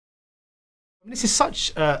This is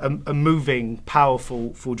such a moving,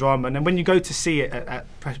 powerful full drama, and then when you go to see it at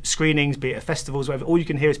screenings, be it at festivals, whatever, all you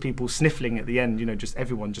can hear is people sniffling at the end. You know, just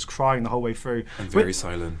everyone just crying the whole way through, and very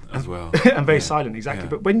silent as well. And very silent, exactly.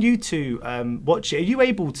 But when you two watch it, are you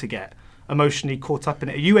able to get emotionally caught up in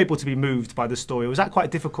it? Are you able to be moved by the story? Or was that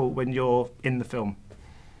quite difficult when you're in the film?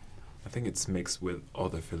 I think it's mixed with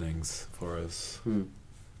other feelings for us.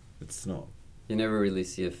 It's not. You never really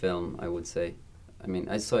see a film, I would say. I mean,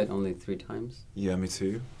 I saw it only 3 times. Yeah, me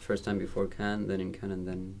too. First time before Cannes, then in Cannes, and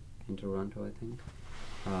then in Toronto, I think.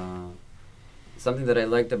 Something that I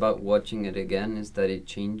liked about watching it again is that it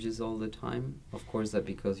changes all the time. Of course, that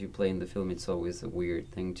because you play in the film, it's always a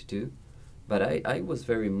weird thing to do. But I was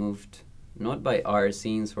very moved, not by our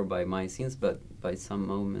scenes or by my scenes, but by some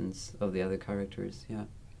moments of the other characters, yeah.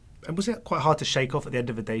 And was it quite hard to shake off at the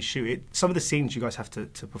end of the day's shoot? Some of the scenes you guys have to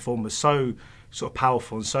perform were so sort of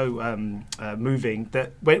powerful and so moving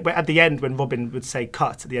that at the end, when Robin would say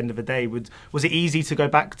cut at the end of the day, was it easy to go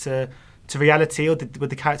back to reality, or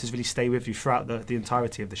would the characters really stay with you throughout the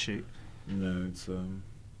entirety of the shoot? No, it's...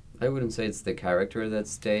 I wouldn't say it's the character that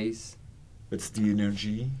stays. It's the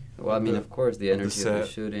energy. Well, I mean, of course, the energy of the set.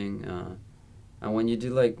 shooting. And when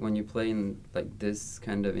you play in like this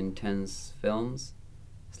kind of intense films,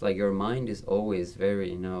 it's like your mind is always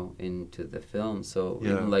very, into the film. So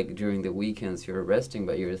even like during the weekends, you're resting,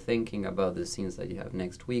 but you're thinking about the scenes that you have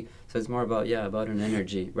next week. So it's more about an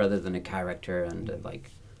energy rather than a character and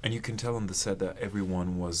like. And you can tell on the set that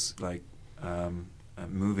everyone was like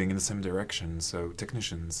moving in the same direction. So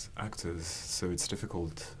technicians, actors. So it's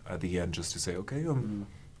difficult at the end just to say, okay,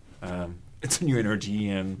 it's a new energy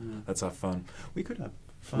and let's have fun. We could have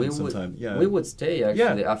fun sometime. We would stay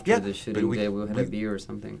actually after the shooting day. We had a beer or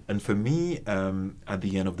something. And for me, at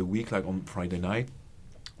the end of the week, like on Friday night,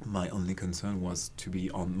 my only concern was to be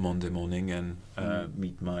on Monday morning and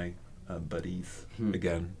meet my buddies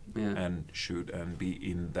again and shoot and be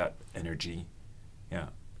in that energy. Yeah.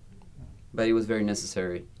 But it was very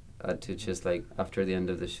necessary to just like after the end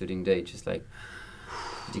of the shooting day, just like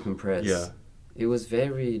decompress. Yeah. It was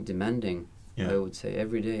very demanding. Yeah. I would say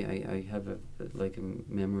every day I have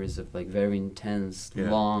memories of like very intense,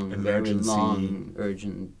 long, very long,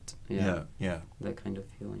 urgent. Yeah. That kind of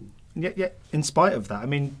feeling. Yet, in spite of that, I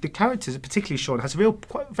mean, the characters, particularly Sean, has a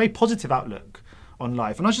very positive outlook on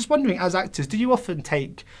life. And I was just wondering, as actors, do you often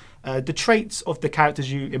take the traits of the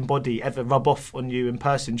characters you embody ever rub off on you in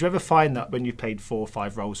person? Do you ever find that when you've played 4 or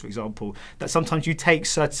 5 roles, for example, that sometimes you take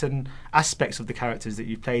certain aspects of the characters that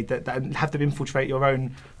you've played that have them infiltrate your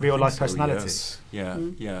own real-life personality? Yes.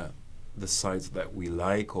 Yeah. The sides that we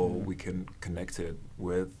like or we can connect it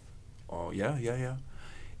with. Or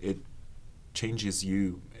it changes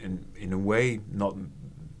you in a way, not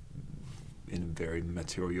in a very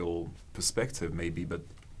material perspective maybe, but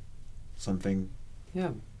something.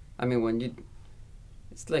 Yeah. I mean,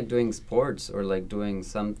 it's like doing sports or like doing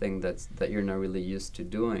something that you're not really used to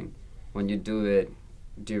doing. When you do it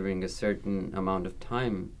during a certain amount of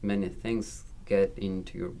time, many things get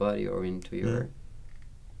into your body or into your...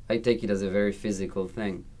 I take it as a very physical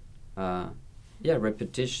thing.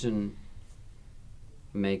 Repetition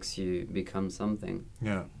makes you become something.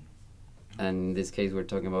 Yeah. And in this case, we're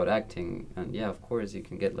talking about acting. And of course, you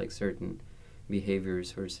can get like certain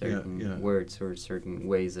behaviors or certain words or certain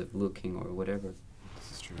ways of looking or whatever.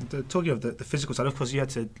 This is true. Talking of the physical side, of course, you had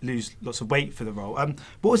to lose lots of weight for the role.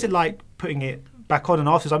 What was it like putting it back on and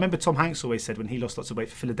afterwards? I remember Tom Hanks always said when he lost lots of weight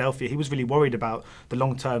for Philadelphia, he was really worried about the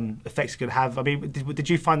long-term effects it could have. I mean, did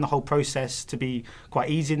you find the whole process to be quite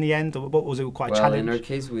easy in the end, or what was it quite a challenge? Well, in our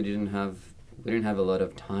case, we didn't have a lot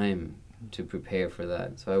of time to prepare for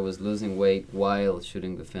that. So I was losing weight while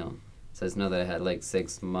shooting the film. So it's not that I had like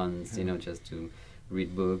 6 months, just to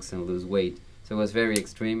read books and lose weight. So it was very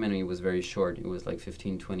extreme and it was very short. It was like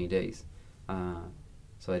 15, 20 days.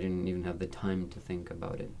 So I didn't even have the time to think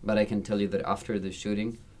about it. But I can tell you that after the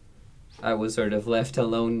shooting, I was sort of left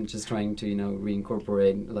alone just trying to,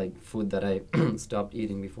 reincorporate like food that I stopped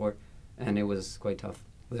eating before. And it was quite tough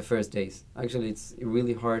the first days. Actually, it's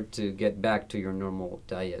really hard to get back to your normal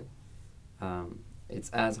diet. It's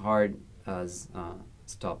as hard as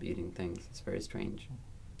stop eating things. It's very strange.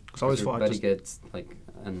 Because I always thought your body gets like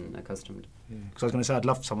unaccustomed. Because I was going to say, I'd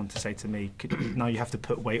love someone to say to me, "No, you have to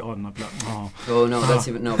put weight on." I'd be like, "Oh." Oh no, that's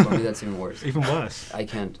even for me that's even worse. Even worse. I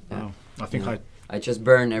can't. Yeah. Oh, I think I just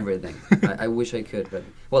burn everything. I wish I could, but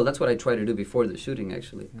that's what I tried to do before the shooting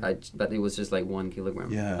actually. But it was just like 1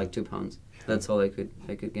 kilogram, like 2 pounds. That's all I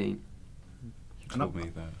could gain. You told me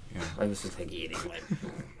that. Yeah. I was just like eating like.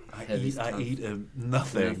 I eat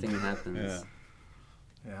nothing. Nothing happens. Yeah.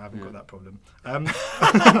 Yeah, I haven't got that problem.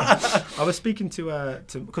 I was speaking to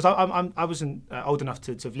because I wasn't old enough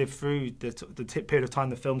to have lived through the period of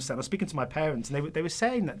time the film set. I was speaking to my parents, and they were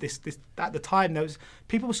saying that this at the time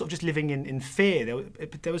people were sort of just living in fear.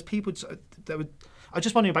 There was people that were. I was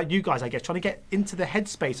just wondering about you guys, I guess, trying to get into the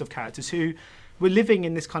headspace of characters who were living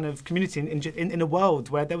in this kind of community in a world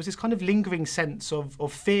where there was this kind of lingering sense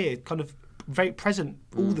of fear, kind of very present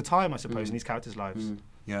all the time, I suppose, in these characters' lives.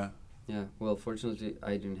 Yeah. Yeah, well, fortunately,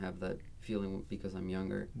 I didn't have that feeling because I'm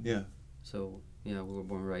younger. Yeah. So, yeah, we were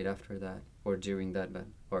born right after that, or during that,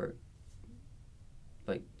 or,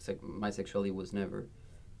 like, my sexuality was never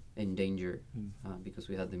in danger because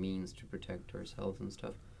we had the means to protect ourselves and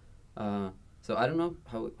stuff. So I don't know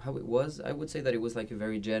how it was. I would say that it was like a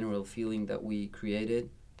very general feeling that we created.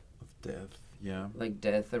 Of death, yeah. Like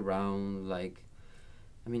death around, like...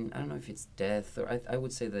 I mean, I don't know if it's death or I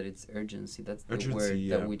would say that it's urgency. That's the word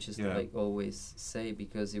that we just like always say,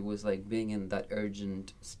 because it was like being in that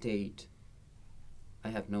urgent state. I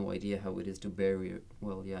have no idea how it is to bury it.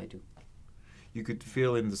 Well, yeah, I do. You could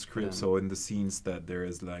feel in the scripts or in the scenes that there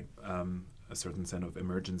is like a certain sense of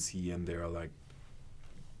emergency, and they are like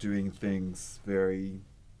doing things very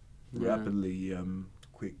rapidly,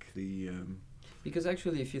 quickly. Because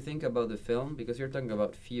actually, if you think about the film, because you're talking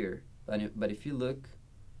about fear, but if you look.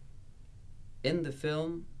 In the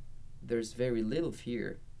film, there's very little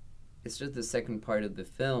fear. It's just the second part of the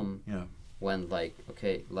film when, like,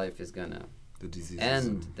 okay, life is gonna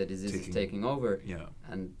end, the disease is taking over. Yeah.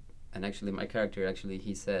 And actually, my character,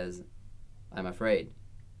 he says, I'm afraid.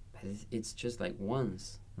 But it's just like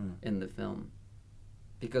once in the film.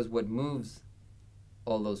 Because what moves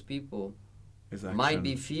all those people might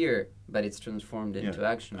be fear, but it's transformed into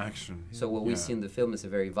action. Action. So what we see in the film is a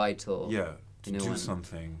very vital... Yeah, to do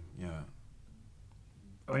something,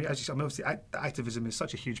 I mean, as you said, obviously activism is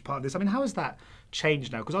such a huge part of this. I mean, how has that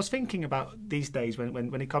changed now? Because I was thinking about these days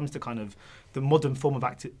when it comes to kind of the modern form of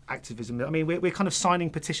activism. I mean, we're kind of signing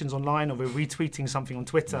petitions online, or we're retweeting something on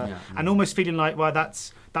Twitter, and almost feeling like, well,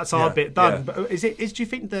 that's our bit done. Yeah. But do you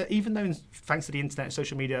think that even though, thanks to the internet and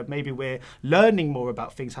social media, maybe we're learning more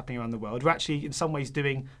about things happening around the world, we're actually in some ways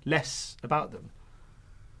doing less about them?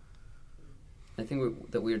 I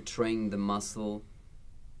think that we're training the muscle.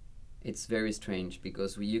 It's very strange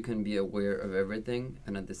because you can be aware of everything,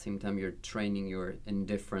 and at the same time you're training your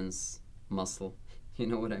indifference muscle. You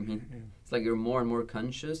know what I mean? Yeah. It's like you're more and more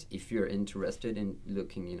conscious if you're interested in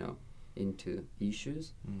looking, into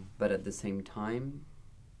issues. But at the same time,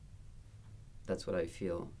 that's what I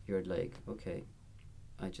feel. You're like, okay,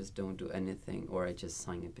 I just don't do anything, or I just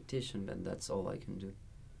sign a petition, and that's all I can do.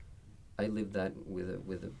 I live that with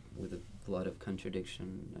a lot of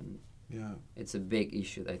contradiction, and it's a big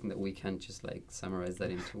issue. I think that we can't just like summarize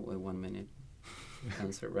that into a 1 minute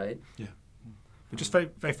answer, right? Yeah. But just very,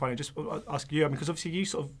 very funny. Just ask you, because obviously you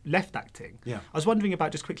sort of left acting. Yeah. I was wondering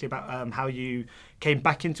just quickly about how you came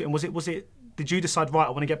back into it. And was it? Did you decide, right, I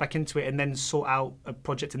want to get back into it, and then sort out a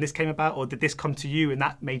project, and this came about, or did this come to you and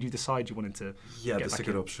that made you decide you wanted to? Yeah, get the back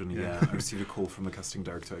second in? option. Yeah, I received a call from a casting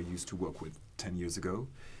director I used to work with 10 years ago,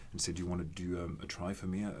 and said, "Do you want to do a try for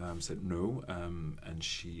me?" I said no, and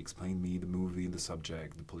she explained me the movie, the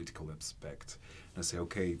subject, the political aspect, and I said,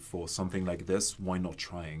 "Okay, for something like this, why not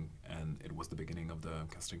trying?" And it was the beginning of the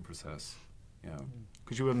casting process. Yeah,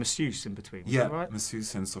 because you were a masseuse in between. Yeah, right?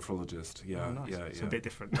 Masseuse and sophrologist. Yeah, oh, nice. Yeah, it's a bit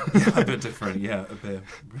different. Yeah, a bit different. Yeah, a bit,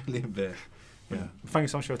 really a bit. Yeah. Thank you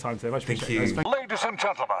so much for your time today. Thank you. Ladies and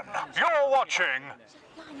gentlemen, you're watching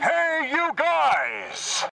Hey You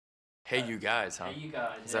Guys. Hey You Guys, huh? Hey You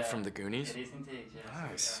Guys. Is that from the Goonies? It is indeed, yeah.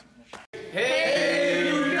 Nice. Hey